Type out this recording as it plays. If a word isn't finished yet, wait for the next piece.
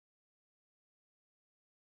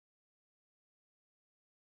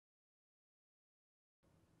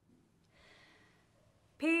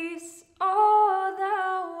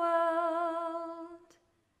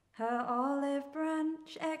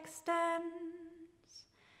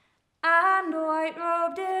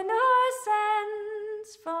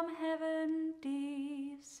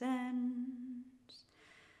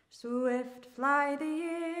Swift fly the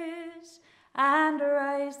years, and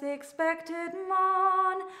arise the expected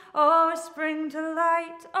morn. O spring to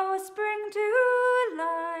light, O spring to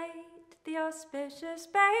light, the auspicious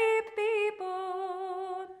babe be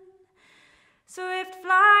born. Swift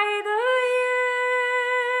fly the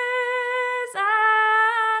years,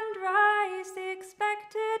 and rise the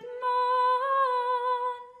expected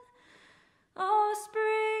morn. O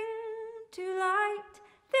spring to light,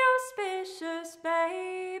 the auspicious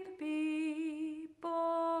babe be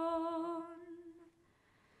born.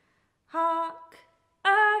 Hark,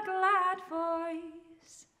 a glad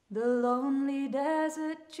voice, the lonely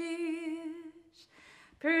desert cheers.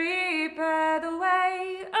 Prepare the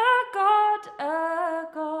way, a God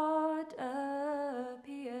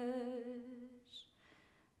appears.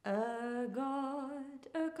 A God,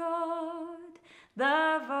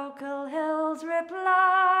 the vocal hills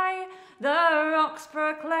reply, the rocks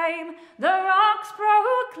proclaim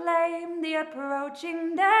the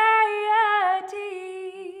approaching deity.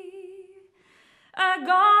 A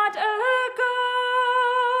God,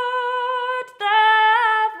 the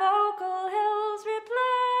vocal hills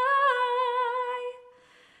reply,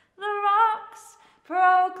 the rocks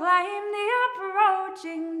proclaim the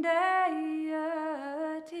approaching deity.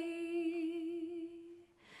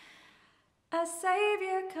 A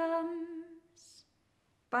Saviour comes,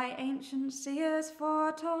 by ancient seers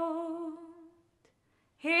foretold.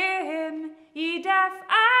 Hear him, ye deaf,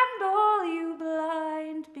 and all you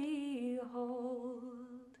blind, behold.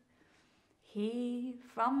 He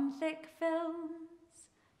from thick films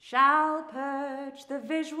shall purge the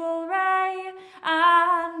visual ray,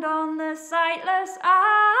 and on the sightless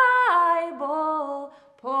eyeball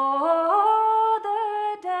pour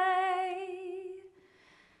the day.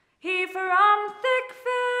 He from thick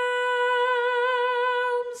films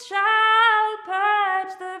shall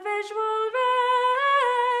purge the visual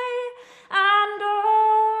ray, and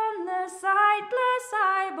on the sightless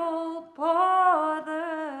eyeball pour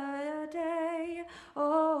the day.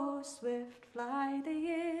 Oh, swift fly the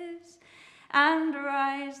years, and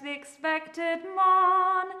rise the expected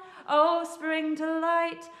morn. Oh, spring to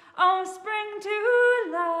light, oh, spring to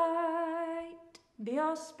light, the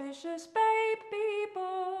auspicious babe be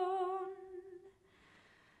born.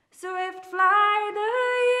 Swift fly the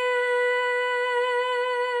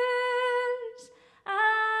years,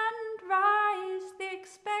 and rise the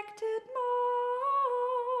expected morn.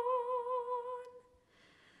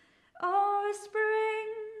 Oh, spring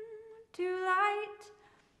to light,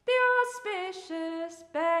 the auspicious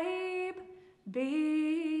babe be